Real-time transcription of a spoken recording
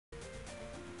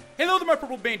Hello there my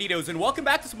purple banditos and welcome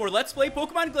back to some more Let's Play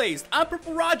Pokemon Glazed. I'm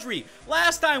PurpleRodri.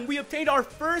 Last time we obtained our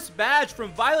first badge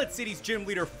from Violet City's gym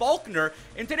leader Falconer.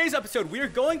 In today's episode we are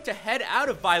going to head out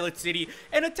of Violet City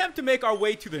and attempt to make our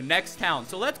way to the next town.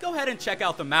 So let's go ahead and check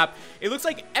out the map. It looks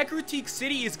like Ecruteak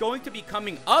City is going to be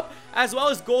coming up, as well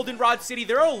as Goldenrod City.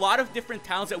 There are a lot of different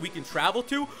towns that we can travel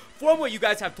to. From what you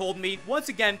guys have told me, once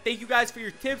again, thank you guys for your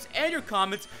tips and your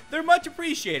comments. They're much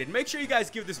appreciated. Make sure you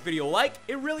guys give this video a like.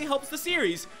 It really helps the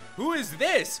series. Who is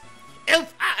this?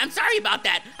 Oof, I'm sorry about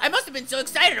that. I must have been so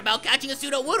excited about catching a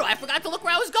Pseudo-Woodle, I forgot to look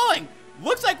where I was going.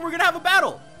 Looks like we're gonna have a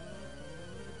battle.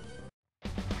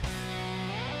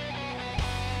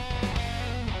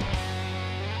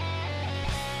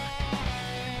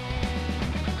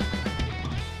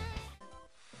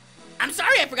 I'm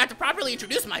sorry I forgot to properly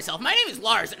introduce myself. My name is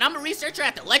Lars, and I'm a researcher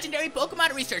at the Legendary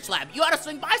Pokemon Research Lab. You ought to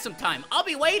swing by sometime. I'll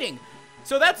be waiting.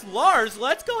 So that's Lars.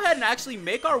 Let's go ahead and actually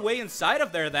make our way inside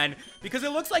of there then, because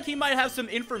it looks like he might have some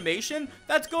information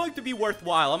that's going to be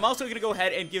worthwhile. I'm also going to go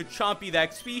ahead and give Chompy the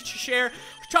XP share.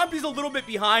 Chompy's a little bit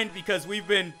behind because we've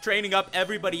been training up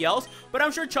everybody else, but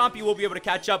I'm sure Chompy will be able to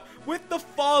catch up with the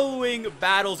following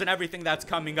battles and everything that's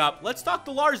coming up. Let's talk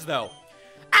to Lars though.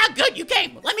 Ah, good, you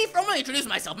came. Let me formally introduce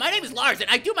myself. My name is Lars, and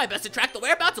I do my best to track the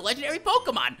whereabouts of legendary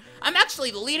Pokemon. I'm actually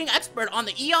the leading expert on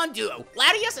the Eon duo,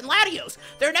 Latios and Latios.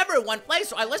 They're never in one place,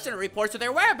 so I listen to reports of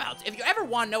their whereabouts. If you ever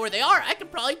want to know where they are, I can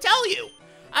probably tell you.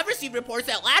 I've received reports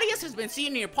that Latios has been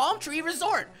seen near Palm Tree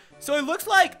Resort. So it looks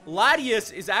like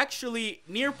Latios is actually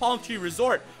near Palm Tree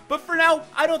Resort, but for now,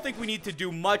 I don't think we need to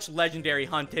do much legendary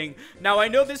hunting. Now, I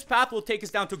know this path will take us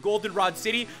down to Goldenrod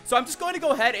City, so I'm just going to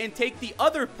go ahead and take the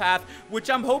other path, which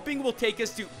I'm hoping will take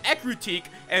us to Ecruteak.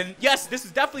 And yes, this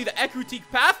is definitely the Ecruteak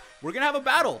path. We're gonna have a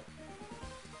battle.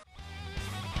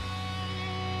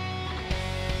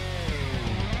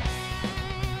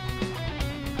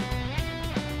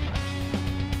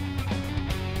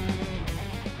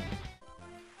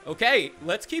 Okay,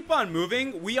 let's keep on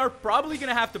moving. We are probably going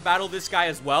to have to battle this guy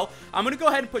as well. I'm going to go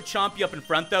ahead and put Chompy up in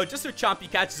front, though, just so Chompy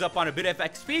catches up on a bit of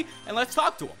XP, and let's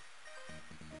talk to him.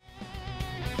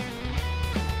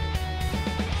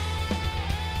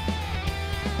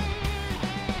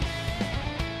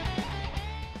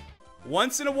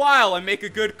 Once in a while, I make a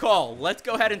good call. Let's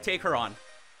go ahead and take her on.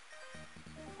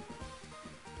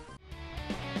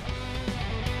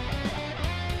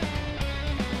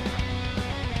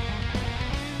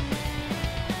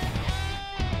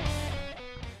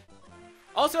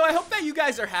 Also, I hope that you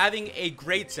guys are having a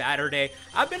great Saturday.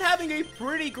 I've been having a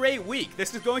pretty great week.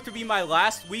 This is going to be my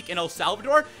last week in El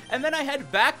Salvador, and then I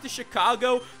head back to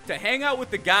Chicago to hang out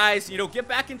with the guys, you know, get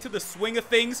back into the swing of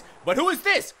things. But who is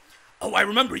this? Oh, I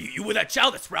remember you. You were that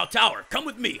child at Sprout Tower. Come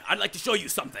with me. I'd like to show you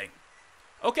something.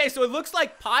 Okay, so it looks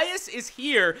like Pius is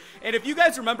here, and if you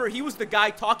guys remember, he was the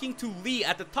guy talking to Lee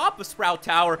at the top of Sprout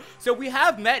Tower, so we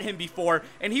have met him before,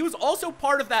 and he was also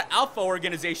part of that Alpha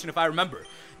organization, if I remember.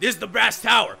 This is the Brass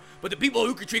Tower, but the people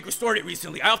of Ecruteak restored it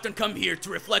recently. I often come here to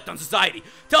reflect on society.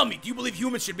 Tell me, do you believe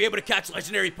humans should be able to catch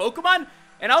legendary Pokemon?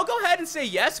 And I'll go ahead and say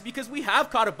yes, because we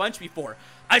have caught a bunch before.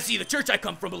 I see. The church I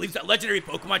come from believes that legendary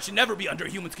Pokemon should never be under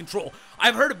humans' control.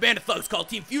 I've heard a band of thugs called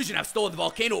Team Fusion have stolen the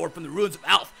volcano orb from the ruins of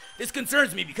Alph. This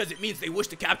concerns me because it means they wish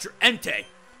to capture Entei.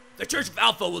 The Church of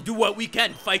Alpha will do what we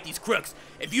can to fight these crooks.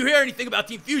 If you hear anything about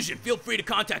Team Fusion, feel free to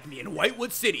contact me in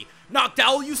Whitewood City.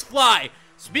 Noctowl, use Fly.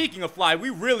 Speaking of fly, we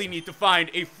really need to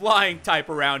find a flying type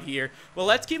around here. But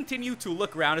let's continue to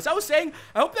look around. As I was saying,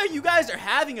 I hope that you guys are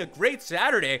having a great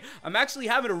Saturday. I'm actually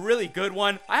having a really good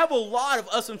one. I have a lot of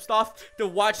awesome stuff to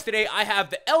watch today. I have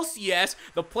the LCS,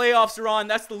 the playoffs are on.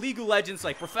 That's the League of Legends,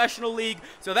 like professional league.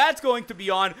 So that's going to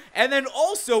be on. And then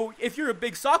also, if you're a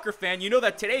big soccer fan, you know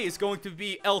that today is going to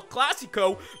be El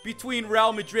Clasico between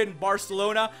Real Madrid and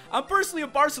Barcelona. I'm personally a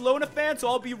Barcelona fan, so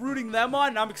I'll be rooting them on.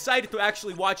 And I'm excited to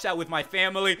actually watch that with my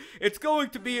family. It's going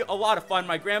to be a lot of fun.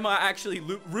 My grandma actually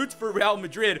roots for Real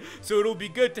Madrid, so it'll be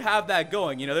good to have that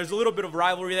going. You know, there's a little bit of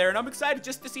rivalry there, and I'm excited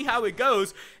just to see how it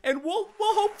goes, and we'll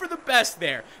hope for the best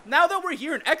there. Now that we're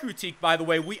here in Ecruteak, by the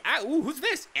way, ooh, who's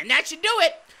this? And that should do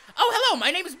it. Oh, hello,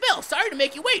 my name is Bill. Sorry to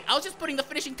make you wait. I was just putting the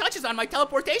finishing touches on my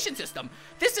teleportation system.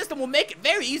 This system will make it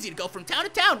very easy to go from town to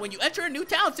town. When you enter a new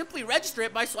town, simply register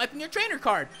it by swiping your trainer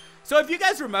card. So if you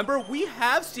guys remember, we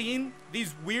have seen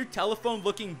these weird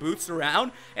telephone-looking booths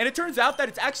around, and it turns out that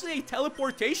it's actually a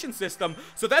teleportation system,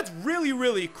 so that's really,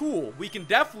 really cool. We can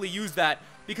definitely use that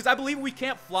because I believe we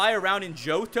can't fly around in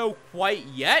Johto quite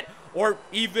yet, or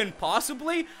even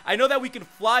possibly. I know that we can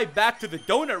fly back to the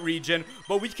donut region,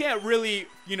 but we can't really,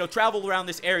 you know, travel around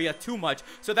this area too much.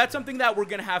 So that's something that we're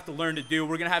gonna have to learn to do.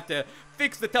 We're gonna have to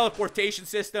fix the teleportation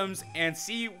systems and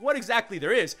see what exactly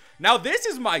there is. Now, this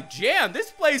is my jam.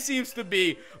 This place seems to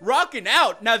be rocking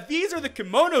out. Now, these are the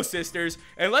Kimono Sisters,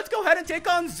 and let's go ahead and take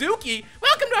on Zuki.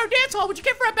 Welcome to our dance hall. Would you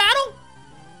care for a battle?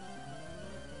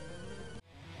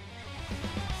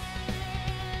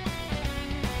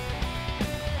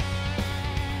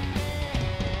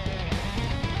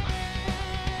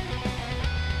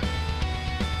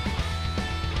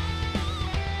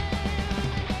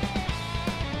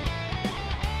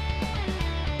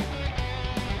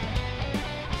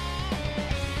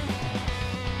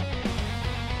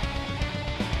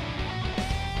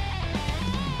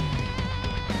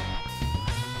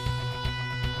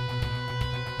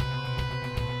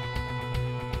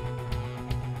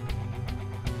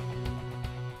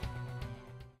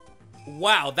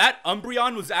 Wow, that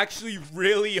Umbreon was actually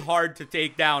really hard to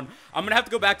take down. I'm gonna have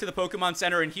to go back to the Pokemon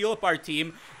Center and heal up our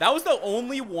team. That was the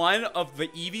only one of the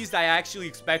Eevees that I actually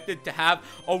expected to have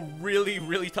a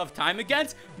really tough time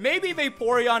against. Maybe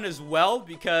Vaporeon as well,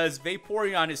 because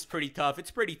Vaporeon is pretty tough. It's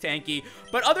pretty tanky.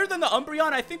 But other than the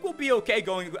Umbreon, I think we'll be okay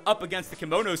going up against the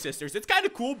Kimono Sisters. It's kind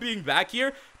of cool being back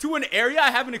here to an area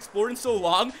I haven't explored in so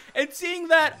long, and seeing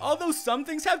that although some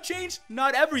things have changed,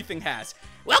 not everything has.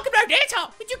 Welcome to our dance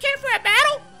hall. Would you care for a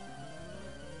battle?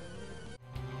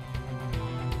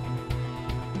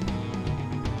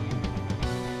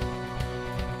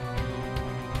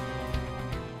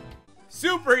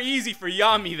 Super easy for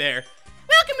Yami there.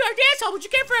 Welcome to our dance hall. Would you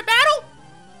care for a battle?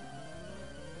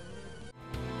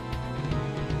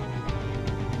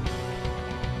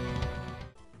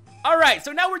 Alright,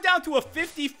 so now we're down to a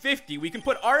 50-50. We can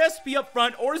put RSP up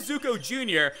front or Zuko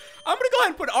Jr. I'm gonna go ahead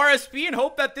and put RSP and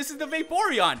hope that this is the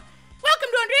Vaporeon. Welcome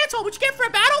to our dance hall. Would you care for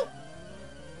a battle?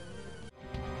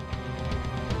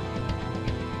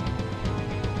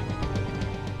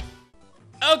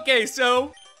 Okay,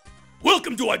 so...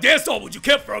 Welcome to our dance hall. Would you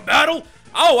care for a battle?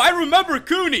 Oh, I remember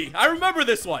Kuni. I remember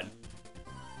this one.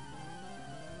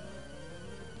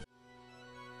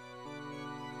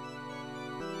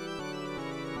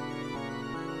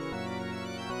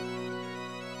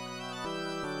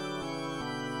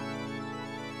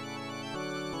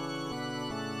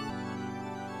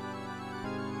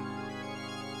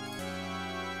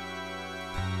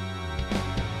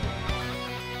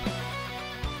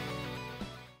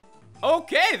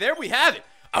 Okay, there we have it.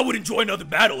 I would enjoy another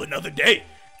battle another day.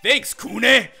 Thanks,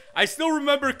 Kune. I still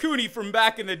remember Kuni from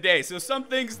back in the day, so some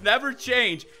things never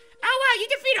change. Oh, wow, you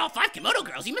defeated all 5 Kimono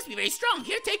girls. You must be very strong.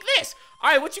 Here, take this.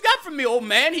 Alright, what you got from me, old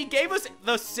man? He gave us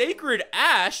the Sacred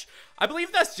Ash. I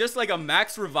believe that's just like a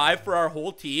max revive for our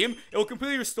whole team. It will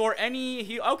completely restore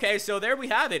any okay, so there we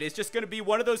have it. It's just going to be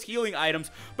one of those healing items,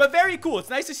 but very cool. It's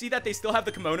nice to see that they still have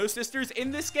the Kimono Sisters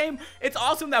in this game. It's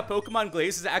awesome that Pokemon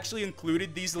Glazed has actually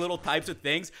included these little types of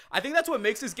things. I think that's what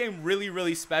makes this game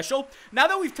really special. Now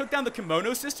that we've took down the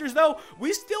Kimono Sisters, though,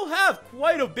 we still have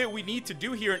quite a bit we need to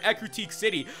do here in Ecruteak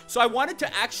City. So I wanted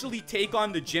to actually take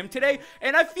on the gym today,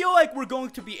 and I feel like we're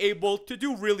going to be able to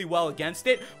do really well against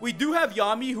it. We do have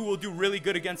Yami, who will do really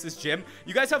good against this gym.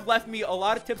 You guys have left me a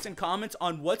lot of tips and comments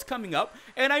on what's coming up,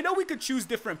 and I know we could choose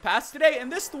different paths today,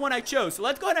 and this is the one I chose. So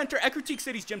let's go ahead and enter Ecruteak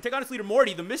City's gym, take on its leader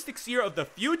Morty, the Mystic Seer of the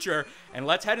future, and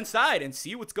let's head inside and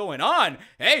see what's going on.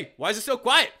 Hey, why is it so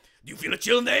quiet? Do you feel a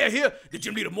chill in the air here? The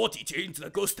gym leader Morty changed to the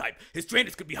ghost type. His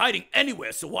trainers could be hiding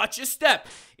anywhere, so watch your step.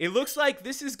 It looks like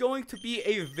this is going to be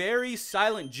a very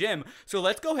silent gym, so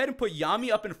let's go ahead and put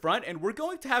Yami up in front, and we're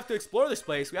going to have to explore this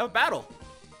place. We have a battle.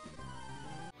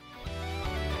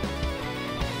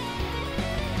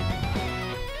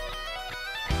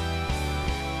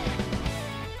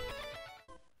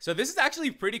 So this is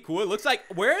actually pretty cool. It looks like,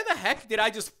 where the heck did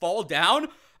I just fall down?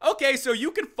 Okay, so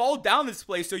you can fall down this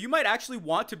place, so you might actually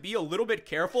want to be a little bit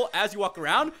careful as you walk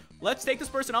around. Let's take this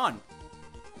person on.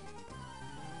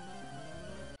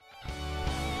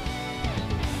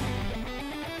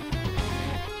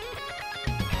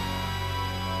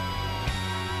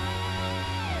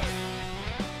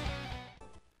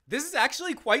 This is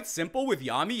actually quite simple with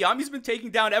Yami. Yami's been taking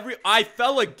down I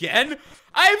fell again?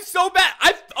 I am so bad.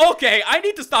 Okay, I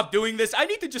need to stop doing this. I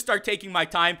need to just start taking my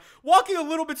time, walking a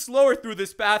little bit slower through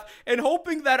this path, and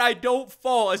hoping that I don't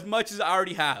fall as much as I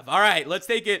already have. All right, let's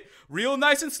take it real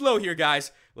nice and slow here,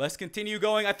 guys. Let's continue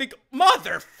going. I think,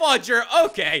 mother fudger.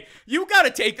 Okay, you gotta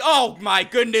take, oh my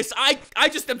goodness. I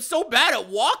just am so bad at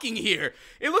walking here.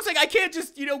 It looks like I can't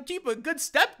just, you know, keep a good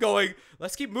step going.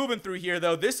 Let's keep moving through here,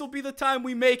 though. This will be the time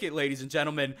we make it, ladies and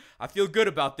gentlemen. I feel good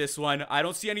about this one. I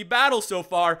don't see any battles so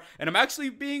far, and I'm actually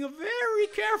being very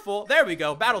careful. There we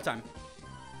go, battle time.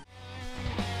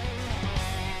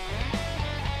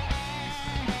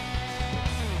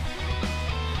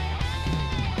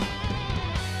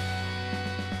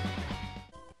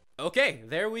 Okay,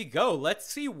 there we go. Let's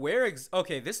see where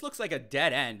okay, this looks like a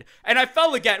dead end. And I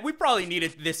fell again. We probably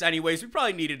needed this anyways. We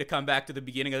probably needed to come back to the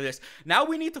beginning of this. Now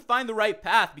we need to find the right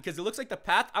path because it looks like the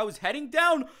path I was heading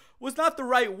down was not the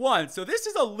right one. So this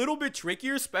is a little bit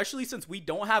trickier, especially since we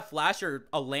don't have flash or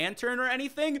a lantern or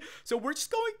anything. So we're just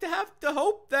going to have to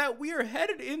hope that we are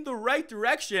headed in the right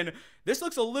direction. This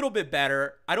looks a little bit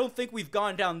better. I don't think we've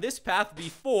gone down this path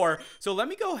before. So let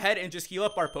me go ahead and just heal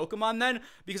up our Pokemon then,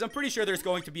 because I'm pretty sure there's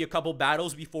going to be a couple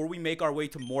battles before we make our way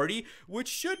to Morty, which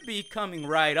should be coming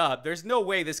right up. There's no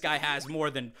way this guy has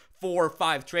more than 4 or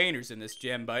 5 trainers in this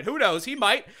gym, but who knows? He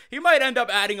might end up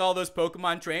adding all those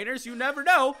Pokemon trainers. You never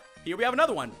know. Here we have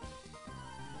another one.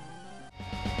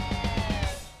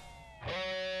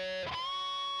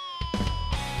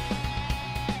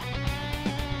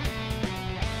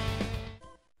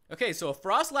 Okay, so a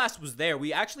Frostlass was there.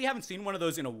 We actually haven't seen one of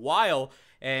those in a while.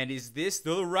 And is this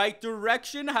the right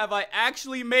direction? Have I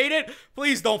actually made it?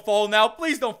 Please don't fall now.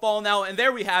 Please don't fall now. And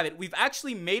there we have it. We've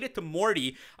actually made it to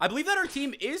Morty. I believe that our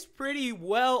team is pretty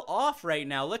well off right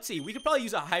now. Let's see. We could probably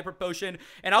use a Hyper Potion.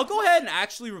 And I'll go ahead and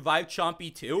actually revive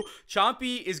Chompy too.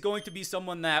 Chompy is going to be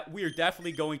someone that we are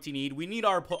definitely going to need. We need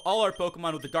all our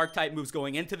Pokemon with the Dark type moves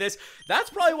going into this.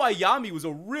 That's probably why Yami was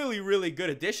a really, really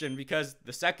good addition, because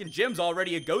the second gym's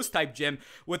already a Ghost type gym.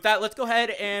 With that, let's go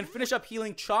ahead and finish up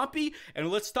healing Chompy,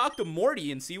 and let's talk to Morty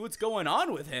and see what's going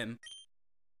on with him.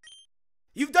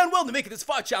 You've done well to make it this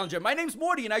far, Challenger. My name's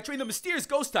Morty, and I train the mysterious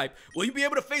Ghost type. Will you be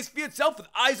able to face fear itself with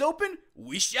eyes open?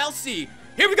 We shall see.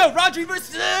 Here we go, Rodri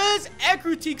versus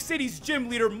Ecruteak City's gym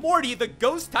leader, Morty, the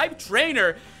Ghost type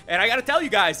trainer. And I gotta tell you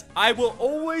guys, I will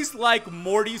always like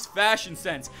Morty's fashion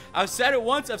sense. I've said it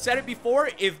once, I've said it before.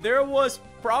 If there was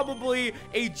probably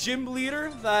a gym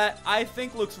leader that I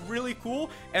think looks really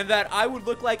cool and that I would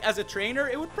look like as a trainer,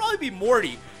 it would probably be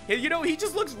Morty. You know, he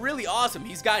just looks really awesome.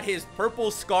 He's got his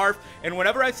purple scarf, and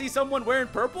whenever I see someone wearing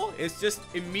purple, it's just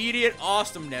immediate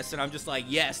awesomeness, and I'm just like,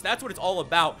 yes, that's what it's all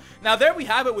about. Now, there we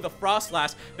have it with a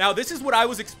Frostlass. Now, this is what I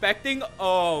was expecting.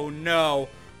 Oh, no.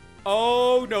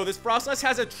 Oh, no. This Frostlass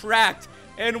has Attract.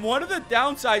 And one of the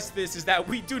downsides to this is that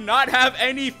we do not have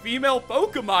any female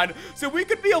Pokemon, so we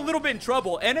could be a little bit in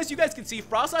trouble. And as you guys can see,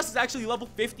 Frostlass is actually level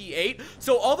 58,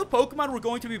 so all the Pokemon we're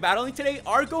going to be battling today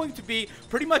are going to be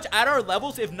pretty much at our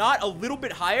levels, if not a little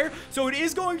bit higher. So it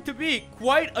is going to be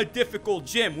quite a difficult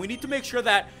gym. We need to make sure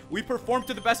that we perform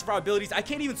to the best of our abilities. I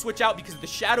can't even switch out because of the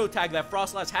Shadow tag that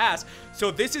Frostlass has,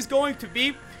 so this is going to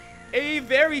be a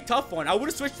very tough one. I would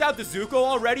have switched out to Zuko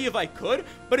already if I could,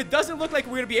 but it doesn't look like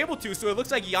we're going to be able to, so it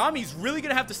looks like Yami's really going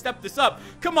to have to step this up.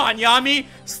 Come on, Yami.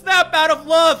 Snap out of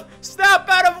love. Snap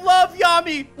out of love,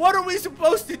 Yami. What are we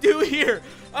supposed to do here?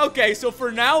 Okay, so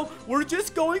for now, we're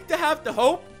just going to have to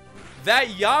hope that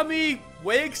Yami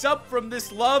wakes up from this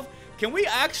love. Can we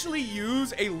actually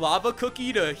use a lava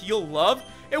cookie to heal love?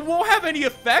 It won't have any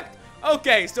effect.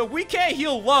 Okay, so we can't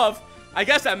heal love. I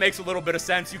guess that makes a little bit of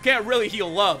sense. You can't really heal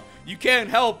love. You can't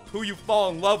help who you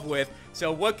fall in love with,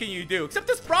 so what can you do? Except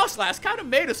this Frostlass kind of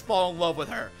made us fall in love with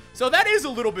her, so that is a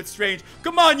little bit strange.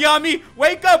 Come on, Yami,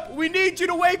 wake up. We need you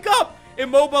to wake up.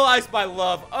 Immobilized by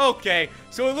love. Okay,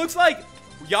 so it looks like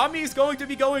Yami is going to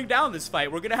be going down this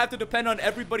fight. We're going to have to depend on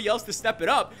everybody else to step it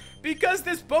up because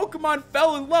this Pokemon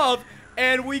fell in love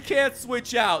and we can't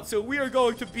switch out, so we are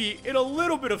going to be in a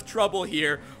little bit of trouble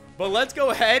here. But let's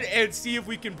go ahead and see if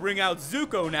we can bring out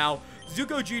Zuko now.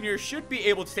 Zuko Jr. should be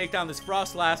able to take down this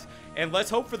Frostlass, and let's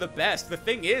hope for the best. The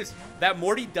thing is that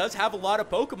Morty does have a lot of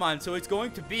Pokemon, so it's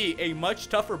going to be a much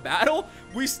tougher battle.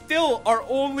 We still are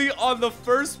only on the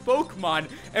first Pokemon,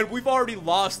 and we've already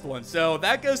lost one, so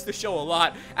that goes to show a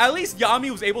lot. At least Yami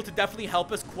was able to definitely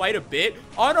help us quite a bit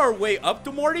on our way up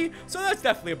to Morty, so that's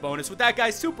definitely a bonus. With that guy,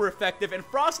 super effective, and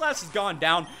Frostlass has gone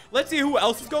down. Let's see who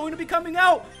else is going to be coming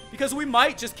out, because we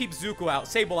might just keep Zuko out.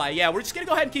 Sableye, yeah, we're just going to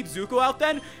go ahead and keep Zuko out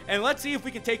then, and let's see if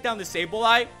we can take down the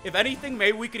Sableye. If anything,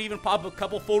 maybe we could even pop a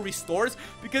couple full restores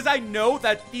because I know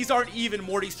that these aren't even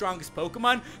Morty's strongest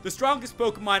Pokemon. The strongest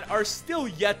Pokemon are still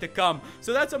yet to come,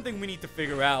 so that's something we need to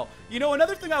figure out. You know,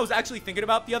 another thing I was actually thinking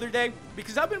about the other day,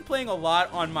 because I've been playing a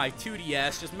lot on my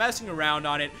 2DS, just messing around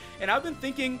on it, and I've been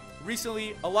thinking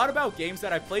recently a lot about games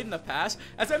that I played in the past.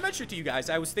 As I mentioned to you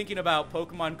guys, I was thinking about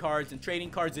Pokemon cards and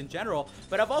trading cards in general,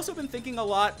 but I've also been thinking a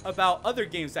lot about other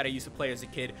games that I used to play as a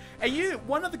kid. And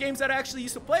one of the games that I actually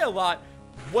used to play a lot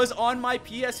was on my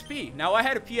PSP. Now, I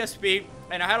had a PSP,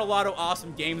 and I had a lot of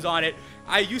awesome games on it.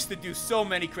 I used to do so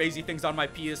many crazy things on my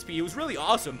PSP. It was really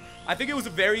awesome. I think it was a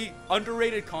very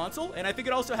underrated console, and I think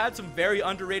it also had some very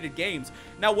underrated games.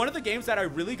 Now, one of the games that I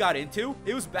really got into,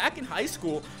 it was back in high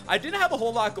school. I didn't have a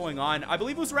whole lot going on. I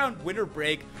believe it was around winter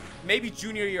break, maybe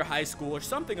junior year high school or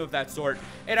something of that sort.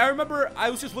 And I remember I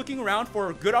was just looking around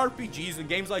for good RPGs and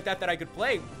games like that I could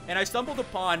play, and I stumbled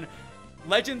upon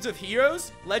Legends of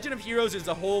Heroes. Legend of Heroes is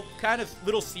a whole kind of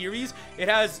little series. It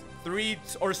has 3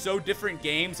 or so different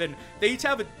games, and they each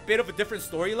have a bit of a different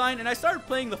storyline. And I started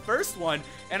playing the first one,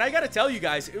 and I gotta tell you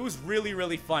guys, it was really,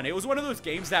 really fun. It was one of those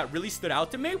games that really stood out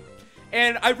to me,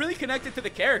 and I really connected to the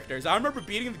characters. I remember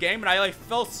beating the game, and I like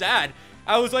felt sad.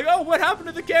 I was like, oh, what happened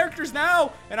to the characters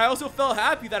now? And I also felt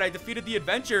happy that I defeated the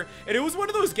adventure. And it was one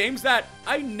of those games that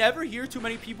I never hear too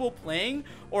many people playing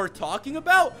or talking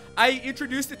about. I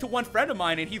introduced it to one friend of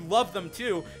mine, and he loved them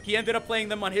too. He ended up playing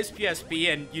them on his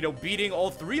PSP and, you know, beating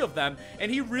all 3 of them.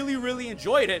 And he really, really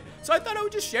enjoyed it. So I thought I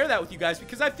would just share that with you guys,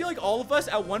 because I feel like all of us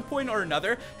at one point or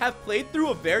another have played through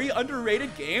a very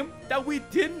underrated game that we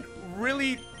didn't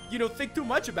really, you know, think too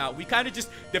much about. We kind of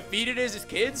just defeated it as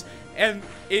kids, and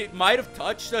it might have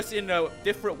touched us in a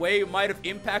different way. It might have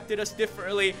impacted us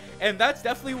differently, and that's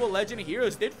definitely what Legend of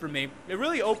Heroes did for me. It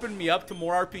really opened me up to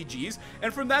more RPGs,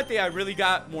 and from that day I really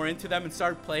got more into them and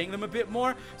started playing them a bit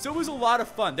more, so it was a lot of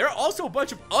fun. There are also a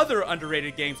bunch of other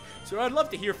underrated games, so I'd love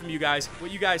to hear from you guys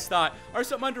what you guys thought are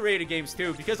some underrated games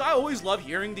too, because I always love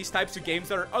hearing these types of games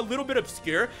that are a little bit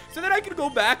obscure, so that I can go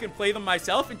back and play them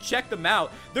myself and check them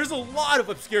out. There's a lot of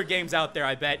obscure games out there,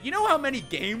 I bet. You know how many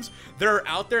games there are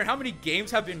out there and how many games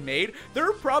have been made? There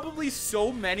are probably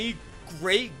so many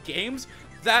great games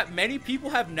that many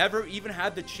people have never even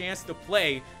had the chance to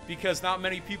play, because not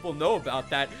many people know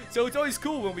about that. So it's always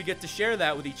cool when we get to share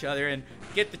that with each other and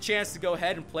get the chance to go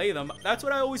ahead and play them. That's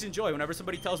what I always enjoy. Whenever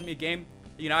somebody tells me a game,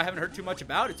 you know, I haven't heard too much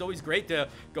about, it's always great to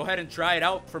go ahead and try it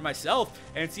out for myself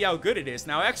and see how good it is.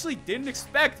 Now, I actually didn't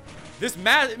expect this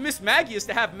Miss Magius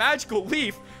to have Magical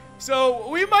Leaf, so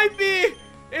we might be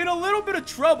in a little bit of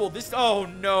trouble. Oh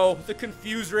no, the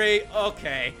confuse rate.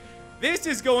 Okay, this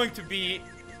is going to be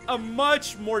a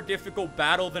much more difficult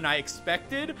battle than I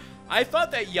expected. I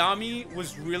thought that Yami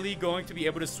was really going to be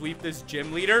able to sweep this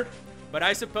gym leader, but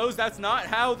I suppose that's not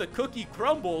how the cookie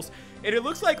crumbles, and it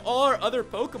looks like all our other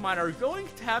Pokemon are going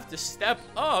to have to step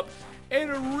up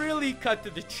and really cut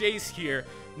to the chase here.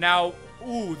 Now,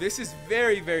 ooh, this is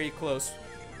very, very close.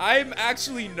 I'm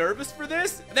actually nervous for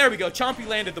this. There we go, Chompy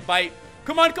landed the bite.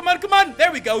 Come on, come on, come on.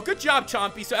 There we go. Good job,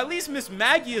 Chompy. So at least Miss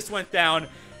Magius went down.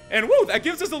 And woo, that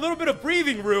gives us a little bit of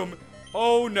breathing room.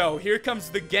 Oh no, here comes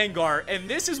the Gengar. And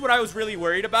this is what I was really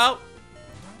worried about.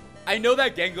 I know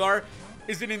that Gengar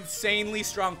is an insanely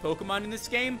strong Pokemon in this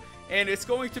game, and it's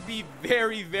going to be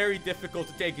very, very difficult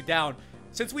to take it down.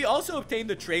 Since we also obtained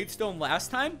the Trade Stone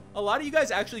last time, a lot of you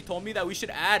guys actually told me that we should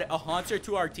add a Haunter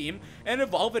to our team and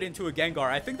evolve it into a Gengar.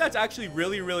 I think that's actually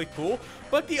really, really cool.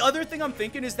 But the other thing I'm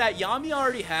thinking is that Yami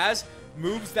already has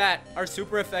moves that are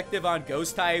super effective on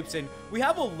Ghost types, and we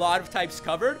have a lot of types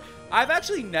covered. I've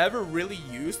actually never really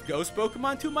used Ghost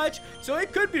Pokemon too much, so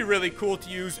it could be really cool to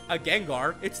use a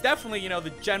Gengar. It's definitely, you know,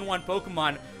 the Gen 1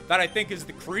 Pokemon that I think is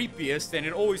the creepiest, and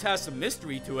it always has some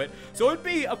mystery to it. So it'd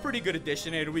be a pretty good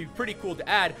addition, and it'd be pretty cool to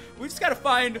add. We just gotta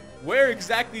find where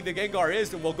exactly the Gengar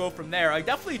is, and we'll go from there. I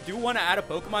definitely do want to add a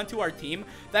Pokemon to our team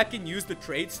that can use the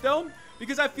Trade Stone,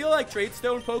 because I feel like Trade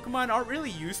Stone Pokemon aren't really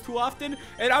used too often,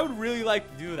 and I would really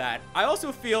like to do that. I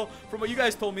also feel, from what you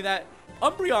guys told me, that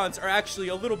Umbreons are actually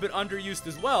a little bit underused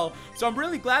as well, so I'm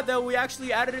really glad that we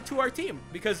actually added it to our team,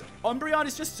 because Umbreon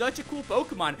is just such a cool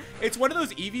Pokemon. It's one of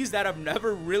those Eevees that I've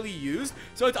never really used,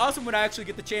 so it's awesome when I actually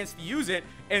get the chance to use it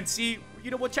and see,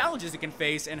 you know, what challenges it can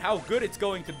face and how good it's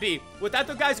going to be. With that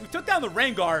though, guys, we took down the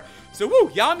Rengar, so woo,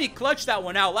 Yami clutched that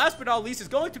one out. Last but not least is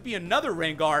going to be another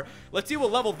Rengar. Let's see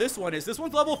what level this one is. This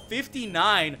one's level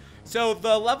 59. So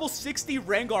the level 60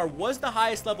 Rengar was the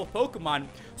highest level Pokemon,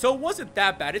 so it wasn't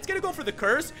that bad. It's gonna go for the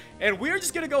curse, and we're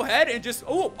just gonna go ahead and just,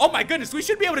 oh my goodness, we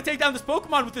should be able to take down this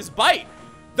Pokemon with this bite.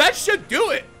 That should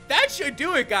do it. That should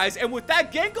do it, guys. And with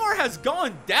that, Gengar has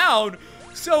gone down.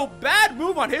 So, bad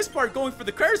move on his part going for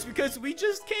the curse because we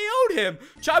just KO'd him.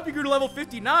 Choppy grew to level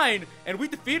 59, and we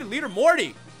defeated Leader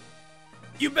Morty.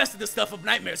 You bested the stuff of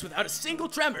nightmares without a single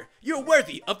tremor. You're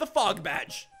worthy of the Fog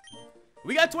Badge.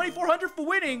 We got 2,400 for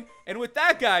winning, and with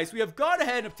that, guys, we have gone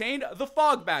ahead and obtained the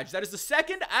Fog Badge. That is the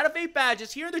second out of 8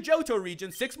 badges here in the Johto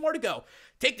region, 6 more to go.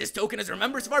 Take this token as a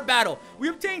remembrance of our battle. We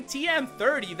obtained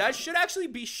TM30. That should actually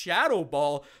be Shadow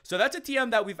Ball, so that's a TM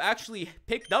that we've actually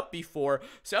picked up before,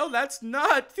 so that's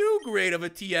not too great of a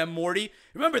TM, Morty.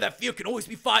 Remember that fear can always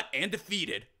be fought and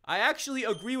defeated. I actually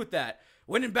agree with that.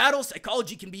 When in battle,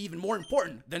 psychology can be even more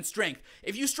important than strength.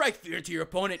 If you strike fear into your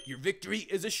opponent, your victory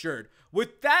is assured.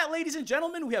 With that, ladies and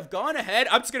gentlemen, we have gone ahead.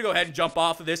 I'm just going to go ahead and jump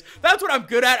off of this. That's what I'm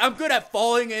good at. I'm good at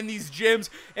falling in these gyms.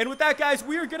 And with that, guys,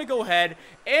 we are going to go ahead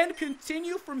and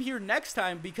continue from here next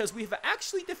time because we've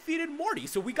actually defeated Morty.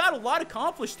 So we got a lot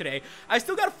accomplished today. I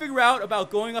still got to figure out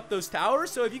about going up those towers.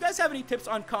 So if you guys have any tips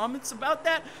on comments about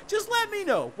that, just let me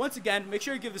know. Once again, make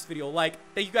sure you give this video a like.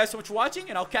 Thank you guys so much for watching,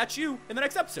 and I'll catch you in the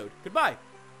next episode. Goodbye.